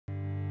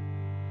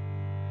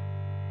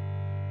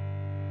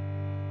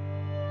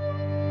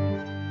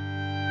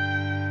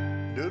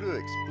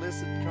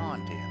explicit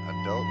content,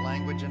 adult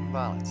language, and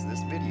violence,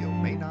 this video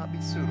may not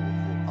be suitable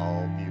for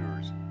all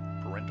viewers.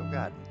 Parental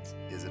guidance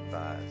is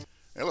advised.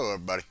 Hello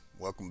everybody,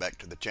 welcome back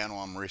to the channel.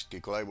 I'm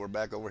RiskyClay. We're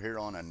back over here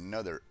on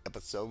another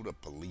episode of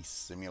Police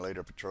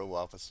Simulator Patrol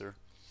Officer.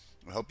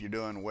 I hope you're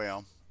doing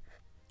well,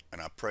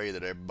 and I pray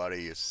that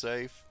everybody is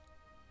safe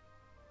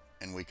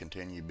and we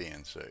continue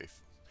being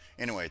safe.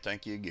 Anyway,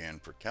 thank you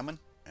again for coming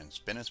and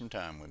spending some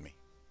time with me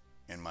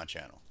in my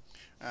channel.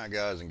 Alright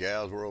guys and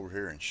gals, we're over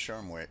here in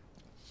Shermwick.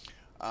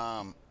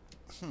 Yeah,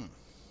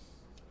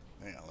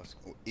 let's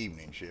go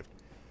evening shift.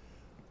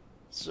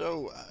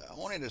 So I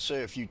wanted to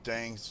say a few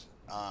things.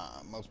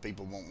 Most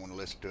people won't want to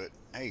listen to it.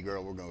 Hey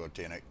girl, we're gonna go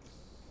 10-8.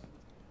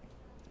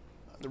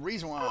 The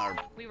reason why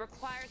we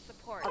require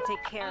support. I'll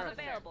take care of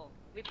available.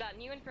 We've got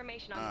new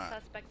information on the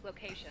suspect's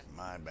location.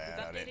 My bad,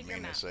 I didn't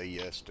mean to say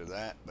yes to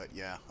that, but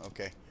yeah,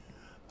 okay.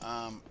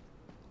 Let's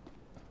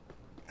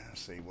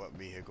see, what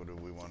vehicle do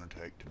we want to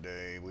take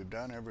today? We've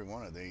done every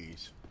one of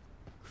these.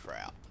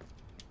 Crap.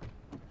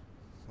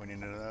 We need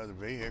another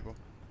vehicle.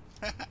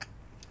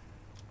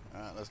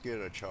 Alright, let's get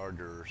a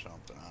Charger or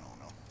something. I don't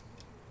know.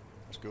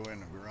 Let's go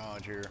in the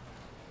garage here.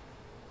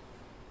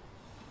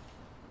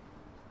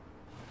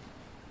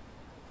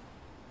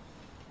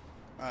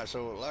 Alright,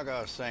 so like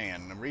I was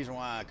saying, the reason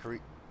why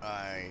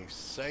I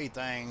say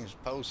things,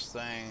 post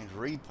things,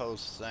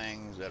 repost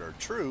things that are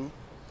true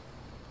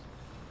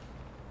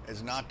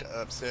is not to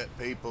upset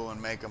people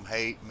and make them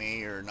hate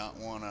me or not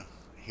want to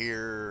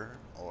hear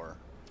or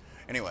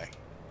anyway.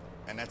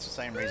 And that's the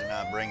same reason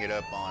I bring it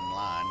up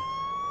online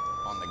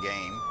on the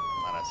game,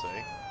 might I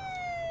say.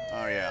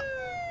 Oh yeah.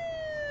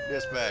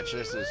 Dispatch,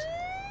 this is,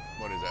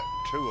 what is that,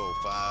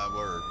 205,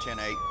 we're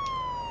 10-8,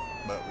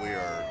 but we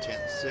are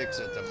 10-6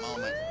 at the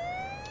moment,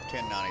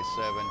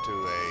 1097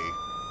 to a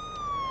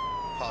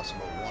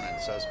possible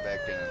wanted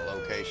suspect in a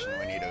location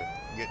we need to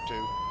get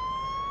to.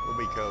 We'll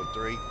be code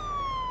 3.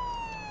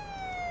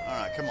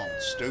 Alright, come on,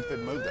 stupid,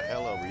 move the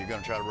hell over. You're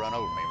gonna try to run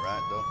over me,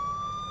 right, though?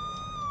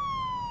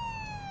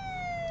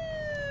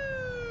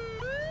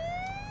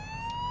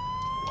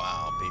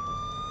 Wow, people.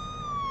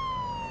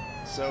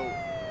 So,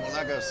 well,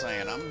 like I was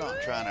saying, I'm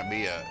not trying to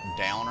be a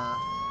downer,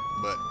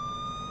 but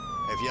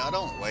if y'all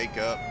don't wake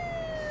up,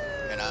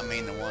 and I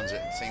mean the ones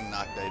that seem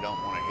like they don't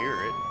want to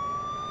hear it,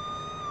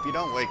 if you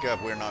don't wake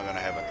up, we're not going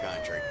to have a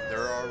country.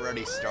 They're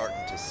already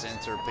starting to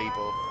censor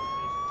people.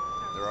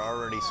 They're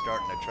already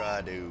starting to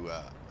try to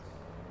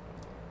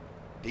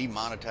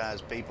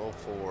demonetize people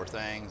for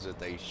things that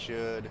they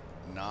should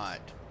not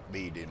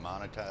be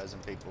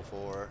demonetizing people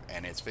for,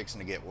 and it's fixing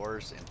to get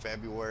worse in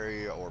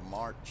February or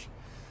March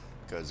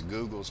because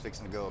Google's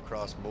fixing to go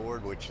across the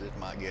board, which it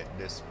might get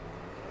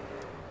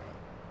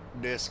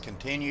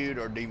discontinued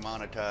or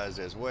demonetized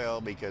as well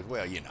because,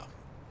 well, you know,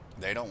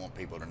 they don't want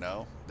people to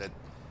know that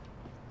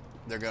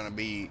they're going to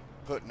be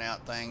putting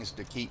out things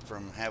to keep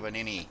from having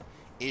any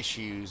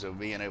issues of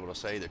being able to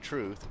say the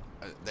truth.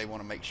 They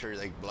want to make sure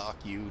they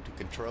block you to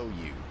control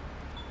you.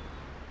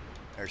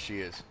 There she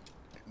is.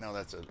 No,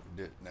 that's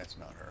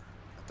not her.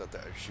 I thought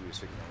that she was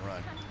fixing to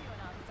run. How you doing,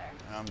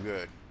 officer? I'm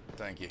good,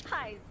 thank you.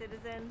 Hi,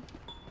 citizen.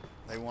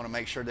 They want to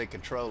make sure they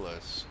control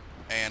us.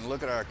 And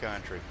look at our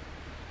country.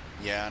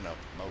 Yeah, I know,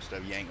 most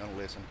of you ain't gonna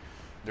listen.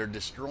 They're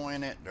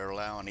destroying it. They're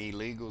allowing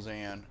illegals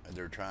in.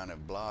 They're trying to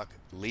block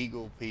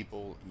legal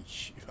people,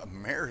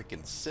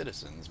 American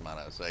citizens, might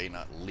I say,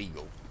 not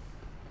legal.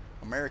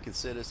 American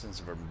citizens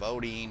from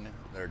voting.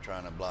 They're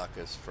trying to block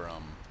us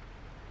from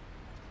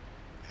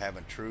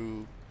having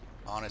true,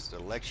 honest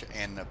election.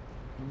 And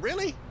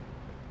really?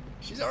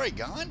 She's already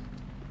gone?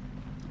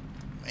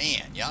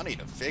 Man, y'all need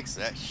to fix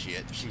that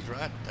shit. She's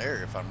right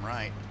there, if I'm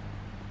right.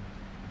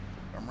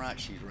 If I'm right,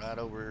 she's right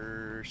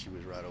over. She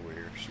was right over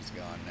here. She's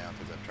gone now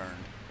because I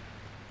turned.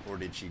 Or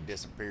did she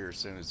disappear as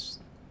soon as?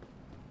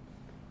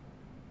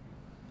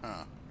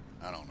 Huh?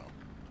 I don't know.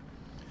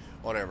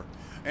 Whatever.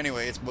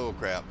 Anyway, it's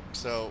bullcrap.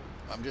 So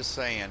I'm just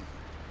saying,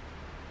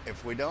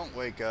 if we don't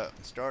wake up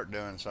and start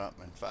doing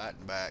something and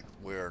fighting back,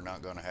 we're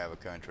not going to have a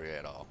country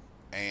at all.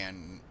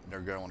 And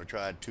they're going to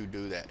try to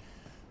do that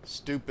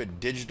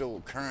stupid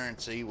digital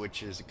currency,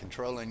 which is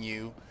controlling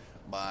you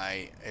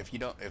by if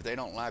they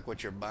don't like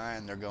what you're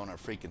buying, they're going to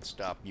freaking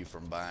stop you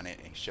from buying it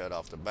and shut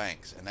off the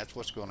banks. And that's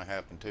what's going to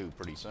happen too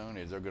pretty soon,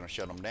 is they're going to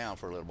shut them down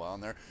for a little while.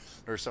 And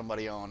there's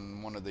somebody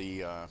on one of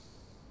the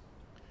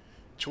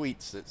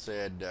tweets that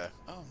said,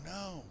 oh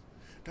no,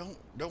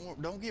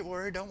 don't get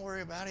worried, don't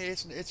worry about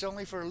it, it's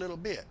only for a little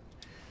bit.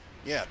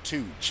 Yeah,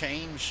 to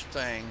change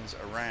things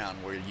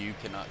around where you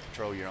cannot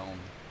control your own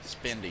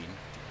spending,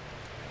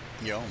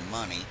 your own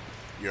money,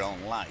 your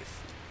own life.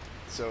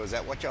 So is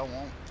that what y'all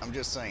want? I'm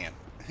just saying.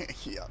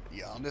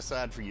 Y'all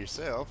decide for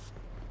yourself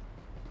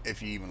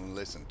if you even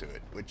listen to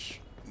it,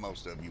 which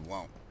most of you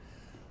won't.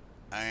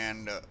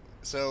 And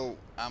so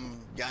I'm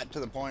got to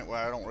the point where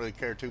I don't really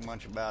care too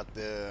much about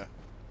the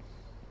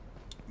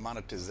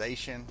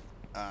monetization.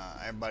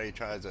 Everybody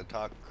tries to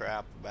talk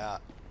crap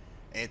about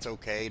it's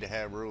okay to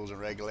have rules and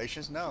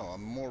regulations. No,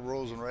 more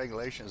rules and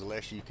regulations, the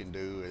less you can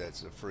do.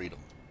 That's a freedom.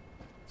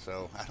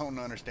 So I don't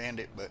understand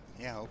it, but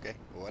yeah, okay,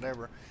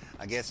 whatever.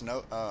 I guess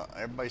no,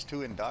 everybody's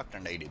too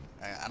indoctrinated.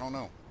 I don't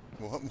know.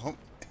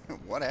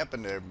 What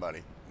happened to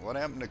everybody? What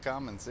happened to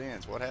common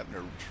sense? What happened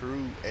to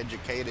true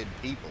educated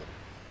people?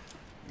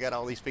 You got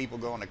all these people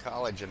going to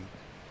college and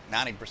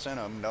 90%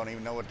 of them don't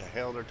even know what the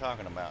hell they're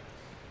talking about.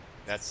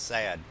 That's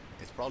sad.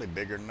 It's probably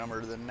bigger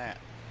number than that.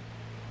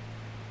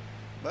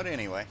 But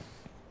anyway,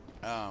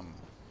 I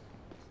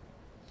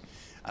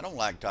don't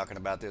like talking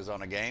about this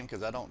on a game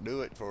because I don't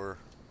do it for,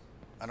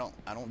 I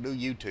don't do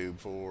YouTube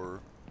for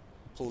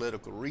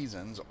political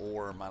reasons,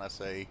 or might I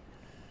say,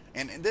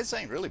 and this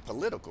ain't really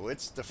political,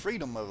 it's the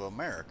freedom of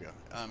America.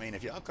 I mean,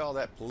 if y'all call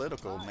that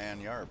political,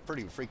 man, you're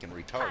pretty freaking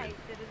retarded. Hi,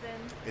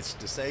 citizen. It's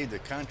to save the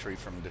country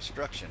from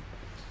destruction.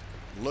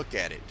 Look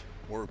at it.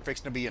 We're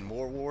fixing to be in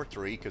World War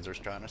III because they're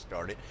trying to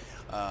start it.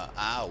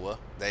 Iowa,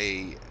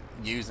 they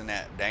using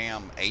that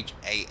damn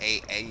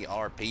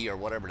HAAARP or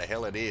whatever the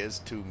hell it is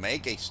to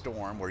make a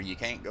storm where you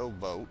can't go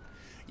vote.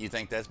 You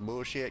think that's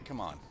bullshit? Come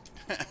on.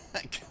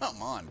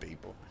 Come on,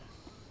 people.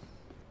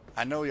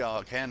 I know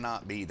y'all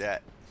cannot be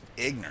that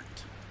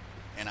ignorant.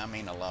 And I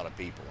mean a lot of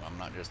people. I'm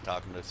not just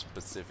talking to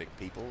specific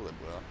people.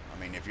 Well, I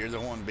mean, if you're the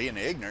one being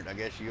ignorant, I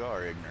guess you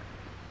are ignorant.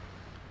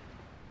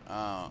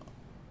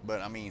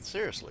 But I mean,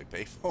 seriously,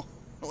 people,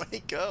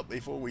 wake up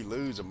before we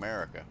lose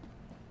America.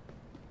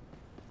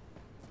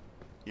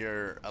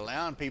 You're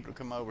allowing people to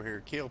come over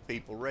here, kill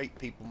people, rape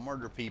people,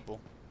 murder people,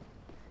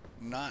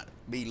 not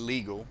be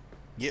legal,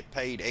 get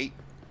paid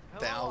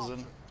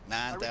 $8,000,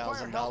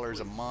 $9,000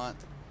 a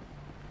month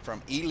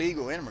from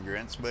illegal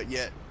immigrants, but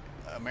yet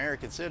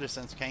American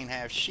citizens can't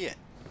have shit.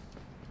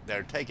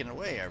 They're taking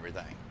away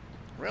everything.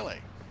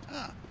 Really?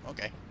 Huh,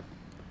 okay.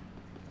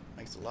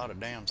 Makes a lot of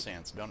damn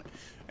sense, don't it?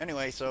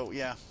 Anyway, so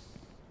yeah,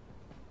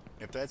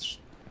 if that's,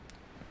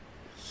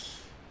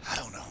 I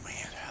don't know,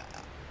 man.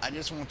 I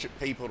just want you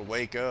people to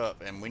wake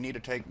up, and we need to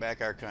take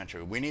back our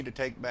country. We need to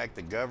take back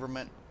the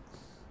government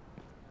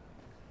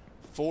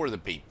for the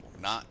people,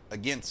 not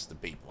against the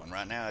people. And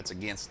right now it's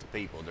against the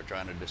people. They're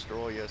trying to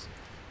destroy us.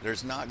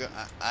 There's not,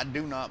 I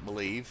do not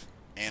believe,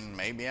 and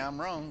maybe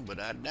I'm wrong, but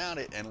I doubt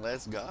it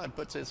unless God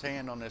puts his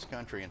hand on this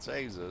country and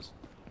saves us.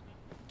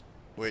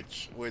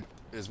 Which, with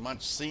as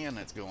much sin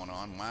that's going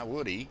on, why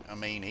would he? I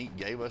mean, he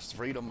gave us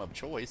freedom of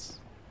choice.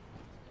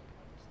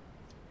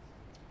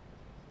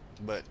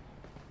 But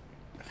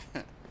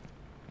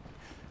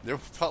there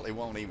probably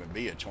won't even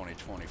be a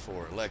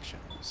 2024 election.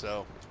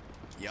 So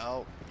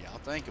y'all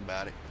think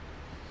about it.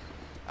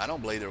 I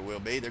don't believe there will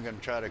be. They're going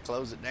to try to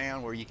close it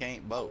down where you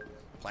can't vote.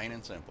 Plain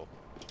and simple.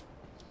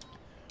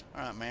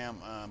 All right, ma'am,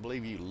 I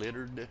believe you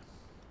littered.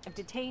 I've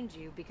detained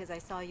you because I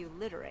saw you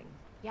littering.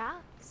 Yeah?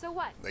 So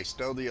what? They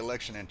stole the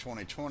election in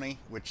 2020,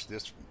 which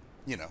this,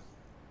 you know.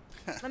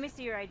 Let me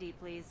see your ID,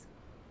 please.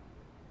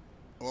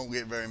 Won't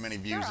get very many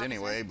views Sure,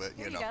 anyway, but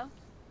Here you know. go.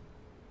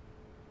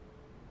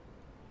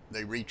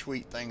 They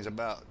retweet things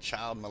about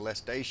child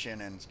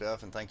molestation and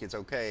stuff and think it's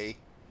okay.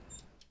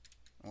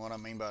 And what I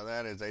mean by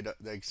that is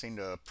they seem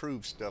to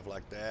approve stuff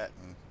like that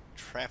and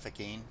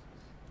trafficking,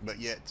 but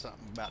yet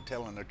something about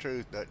telling the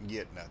truth doesn't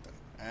get nothing.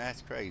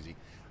 That's crazy.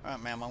 All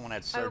right, ma'am, I'm gonna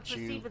have to search I will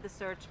proceed you. with the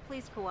search.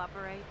 Please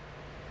cooperate.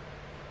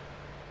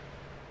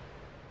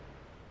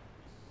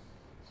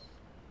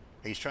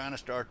 He's trying to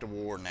start the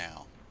war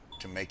now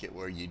to make it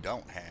where you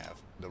don't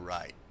have the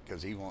right,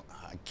 because he won't.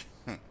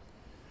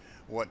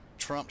 What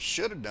Trump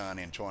should have done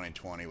in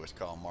 2020 was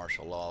call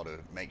martial law to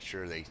make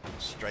sure they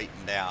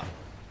straightened out.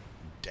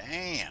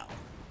 Damn,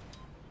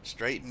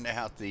 straightened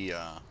out the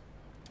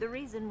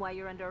reason why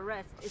you're under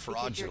arrest is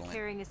because you're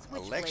carrying a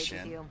switchblade with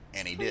election, you.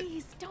 and he didn't.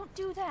 Please don't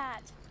do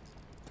that.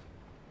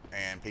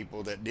 And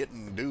people that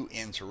didn't do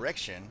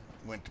insurrection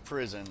went to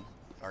prison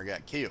or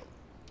got killed.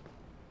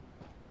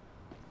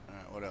 All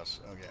right, what else?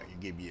 Okay, I can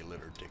give you a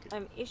litter ticket.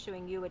 I'm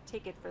issuing you a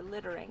ticket for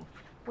littering,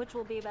 which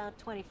will be about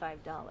 $25.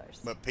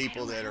 But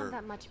people that are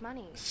that much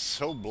money.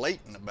 so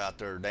blatant about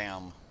their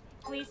damn.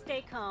 Please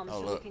stay calm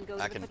Oh so look, we can go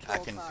to the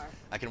patrol car.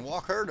 I can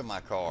walk her to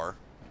my car,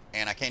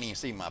 and I can't even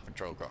see my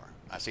patrol car.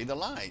 I see the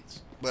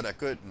lights, but I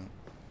couldn't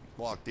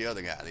walk the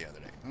other guy the other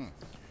day.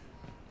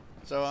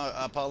 So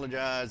I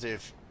apologize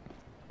if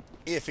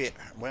it.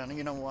 Well,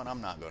 you know what?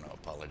 I'm not going to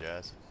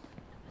apologize.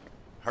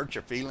 Hurt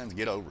your feelings.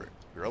 Get over it.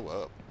 Grow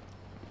up.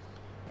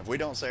 If we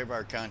don't save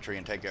our country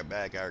and take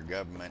back our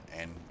government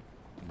and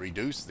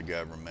reduce the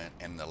government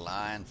and the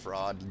lying,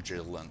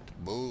 fraudulent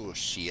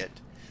bullshit,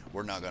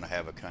 we're not going to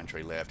have a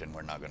country left, and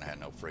we're not going to have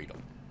no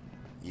freedom.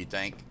 You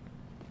think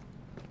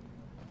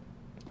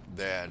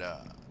that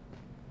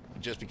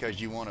just because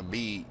you want to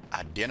be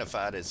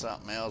identified as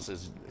something else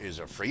is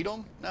a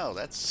freedom? No,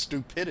 that's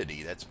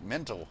stupidity. That's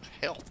mental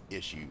health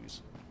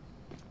issues.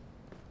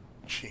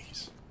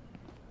 Jeez.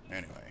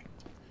 Anyway,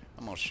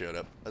 I'm going to shut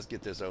up. Let's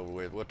get this over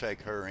with. We'll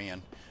take her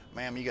in.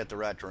 Ma'am, you got the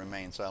right to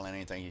remain silent.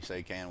 Anything you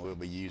say can will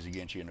be used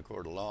against you in a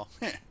court of law.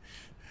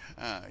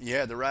 You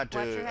have the right to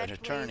an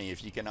attorney. Please.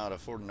 If you cannot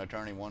afford an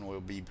attorney, one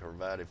will be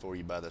provided for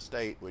you by the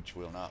state, which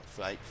will not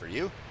fight for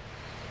you.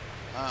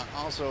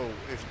 Also,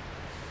 if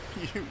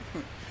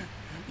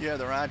you have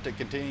the right to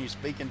continue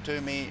speaking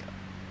to me,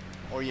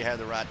 or you have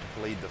the right to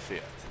plead the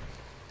fifth.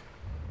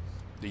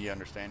 Do you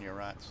understand your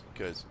rights?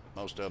 Because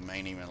most of them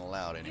ain't even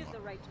allowed anymore. You have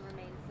the right to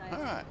remain silent.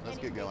 All right, let's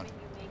get going.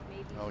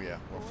 Oh yeah,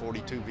 well,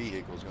 42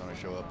 vehicles going to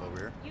show up over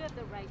here. You have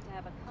the right to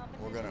have a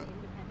competent, We're going to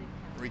independent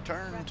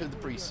return to the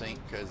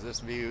precinct because this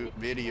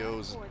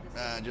video's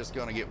just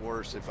going to get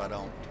worse if I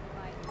don't.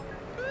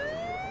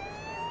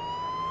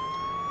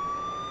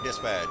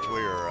 Dispatch,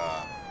 we're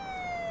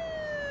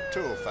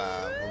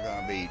 205. We're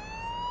going to be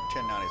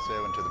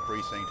 1097 to the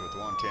precinct with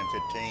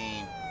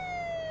 11015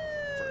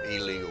 for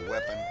illegal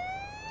weapon.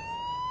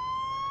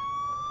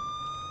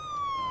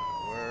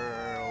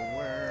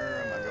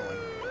 Where am I going?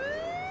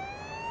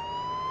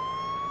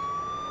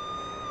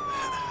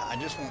 I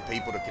just want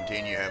people to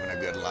continue having a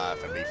good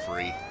life and be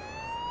free,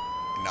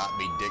 not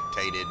be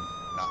dictated,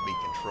 not be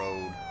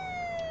controlled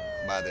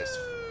by this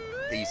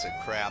piece of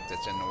crap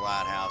that's in the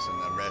White House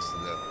and the rest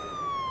of the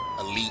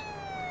elite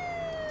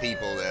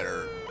people that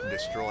are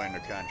destroying the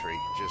country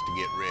just to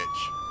get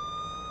rich,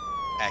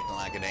 acting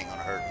like it ain't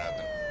gonna hurt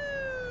nothing.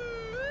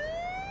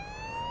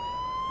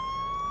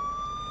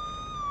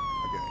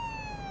 Okay.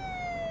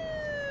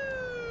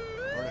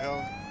 Where the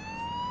hell?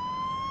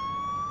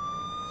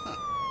 Huh.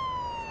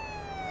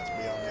 Must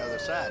be on the other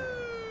side.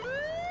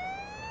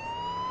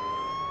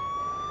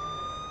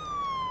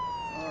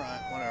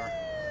 Alright, whatever.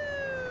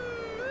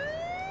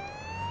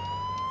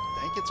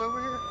 Think it's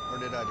over here? Or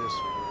did I just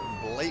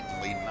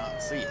blatantly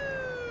not see it?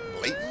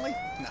 Blatantly?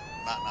 No,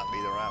 might not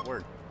be the right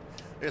word.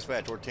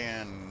 Dispatch, we're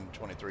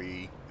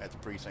 1023 at the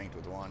precinct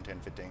with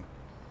 11015.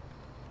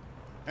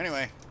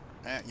 Anyway,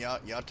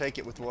 y'all take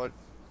it with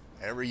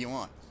whatever you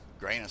want.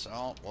 Grain of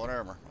salt,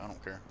 whatever. I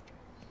don't care.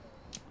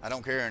 I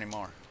don't care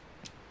anymore.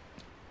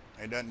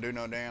 It doesn't do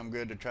no damn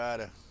good to try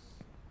to...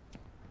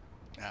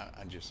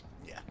 I just...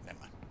 Yeah, never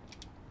mind.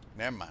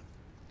 Never mind.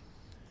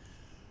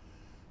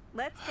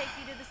 Let's take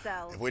you to the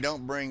cell. If we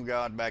don't bring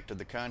God back to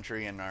the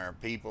country and our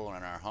people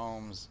and our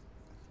homes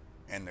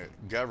and the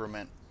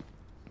government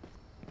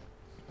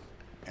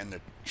and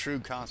the true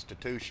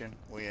Constitution,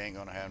 we ain't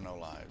going to have no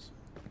lives.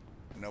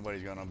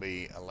 Nobody's going to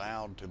be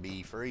allowed to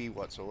be free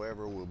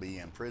whatsoever. We'll be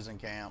in prison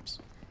camps.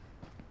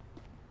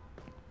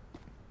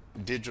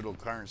 Digital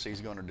currency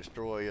is going to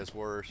destroy us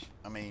worse.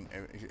 I mean,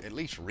 at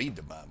least read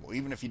the Bible.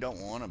 Even if you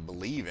don't want to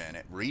believe in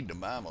it, read the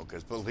Bible,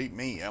 because believe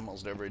me,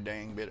 almost every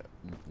dang bit of,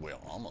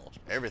 well, almost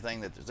everything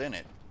that's in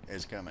it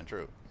is coming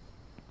true.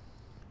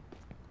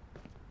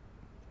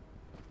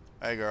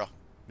 Hey girl,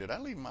 did I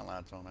leave my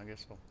lights on? I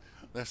guess so.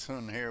 This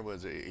one here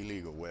was an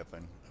illegal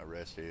weapon,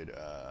 arrested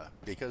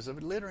because of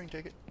a littering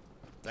ticket.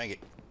 Thank you.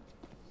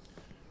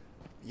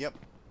 Yep.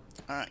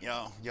 All right,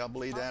 y'all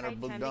believe that or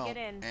don't?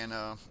 And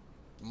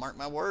mark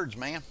my words,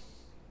 man.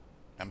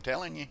 I'm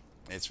telling you,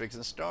 it's fixing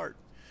to start.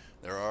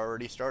 They're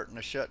already starting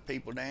to shut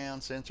people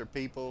down, censor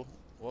people.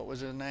 What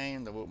was his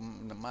name?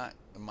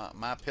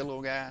 My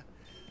Pillow guy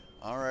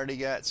already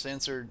got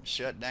censored,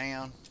 shut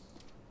down.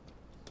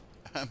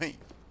 I mean,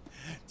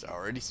 it's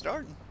already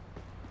starting.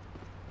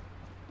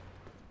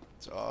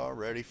 It's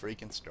already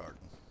freaking starting.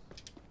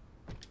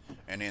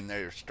 And then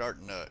they're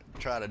starting to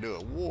try to do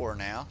a war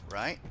now,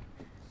 right?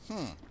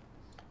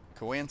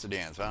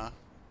 Coincidence, huh?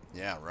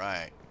 Yeah,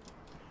 right.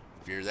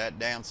 If you're that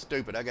damn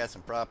stupid, I got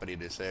some property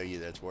to sell you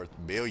that's worth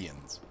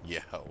billions. Yeah,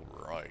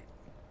 right.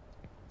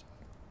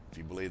 If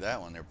you believe that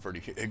one, they're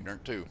pretty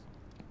ignorant too.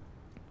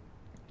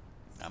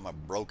 I'm a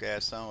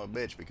broke-ass son of a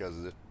bitch because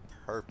of this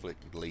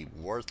perfectly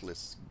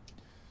worthless...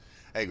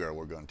 Hey girl,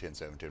 we're going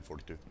 10-7,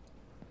 10-42.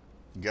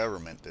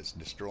 Government that's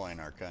destroying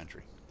our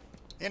country.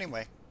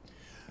 Anyway,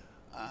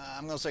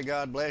 I'm going to say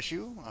God bless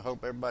you. I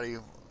hope everybody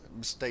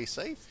stay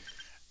safe.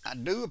 I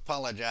do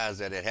apologize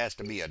that it has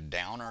to be a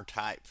downer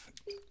type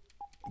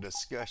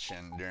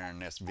discussion during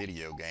this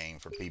video game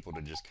for people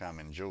to just come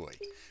enjoy.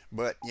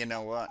 But you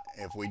know what?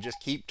 If we just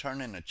keep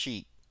turning the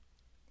cheek,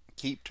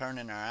 keep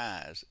turning our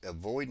eyes,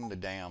 avoiding the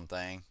damn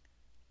thing,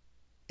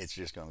 it's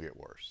just going to get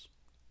worse.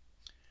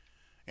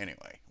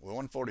 Anyway,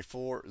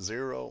 144,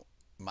 0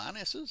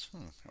 minuses?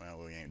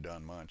 Well, we ain't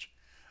done much.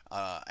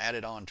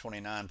 Added on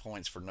 29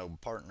 points for no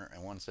partner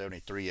and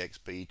 173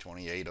 XP,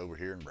 28 over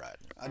here in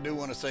Brighton. I do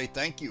want to say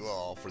thank you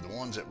all for the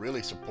ones that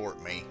really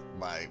support me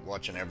by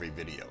watching every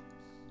video.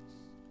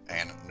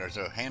 And there's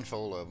a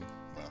handful of,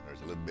 well,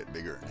 there's a little bit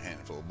bigger than a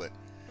handful, but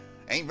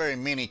ain't very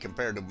many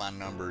compared to my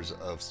numbers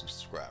of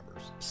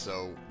subscribers.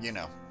 So, you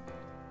know,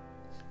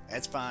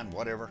 that's fine,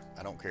 whatever,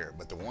 I don't care.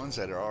 But the ones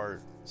that are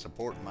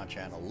supporting my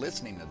channel,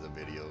 listening to the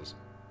videos,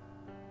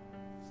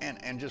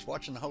 and just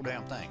watching the whole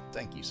damn thing,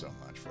 thank you so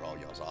much for all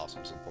y'all's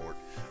awesome support.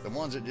 The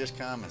ones that just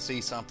come and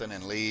see something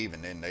and leave,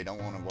 and then they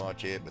don't want to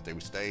watch it, but they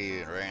would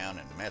stay around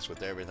and mess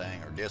with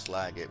everything or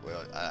dislike it,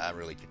 well, I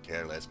really could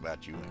care less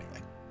about you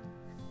anyway.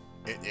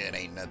 It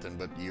ain't nothing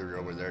but you're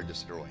over there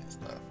destroying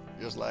stuff,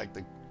 just like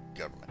the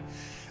government.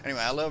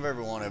 Anyway, I love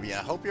every one of you. I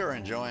hope you're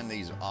enjoying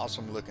these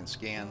awesome looking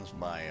skins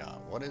by,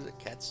 what is it,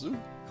 Katsu?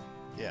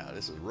 Yeah,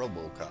 this is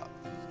RoboCop.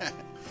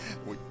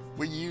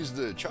 We used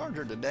the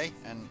charger today,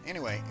 and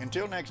anyway,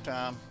 until next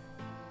time,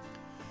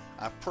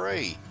 I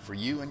pray for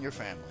you and your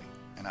family,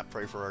 and I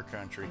pray for our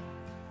country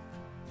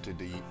to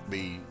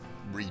be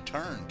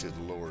returned to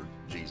the Lord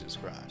Jesus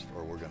Christ,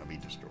 or we're going to be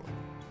destroyed.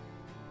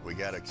 We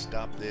got to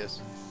stop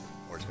this,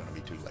 or it's going to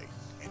be too late,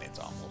 and it's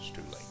almost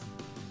too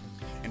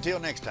late. Until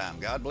next time,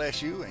 God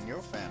bless you and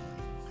your family.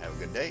 Have a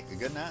good day, a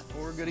good night,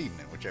 or a good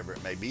evening, whichever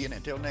it may be. And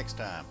until next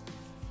time,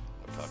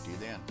 we'll talk to you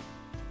then.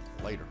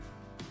 Later.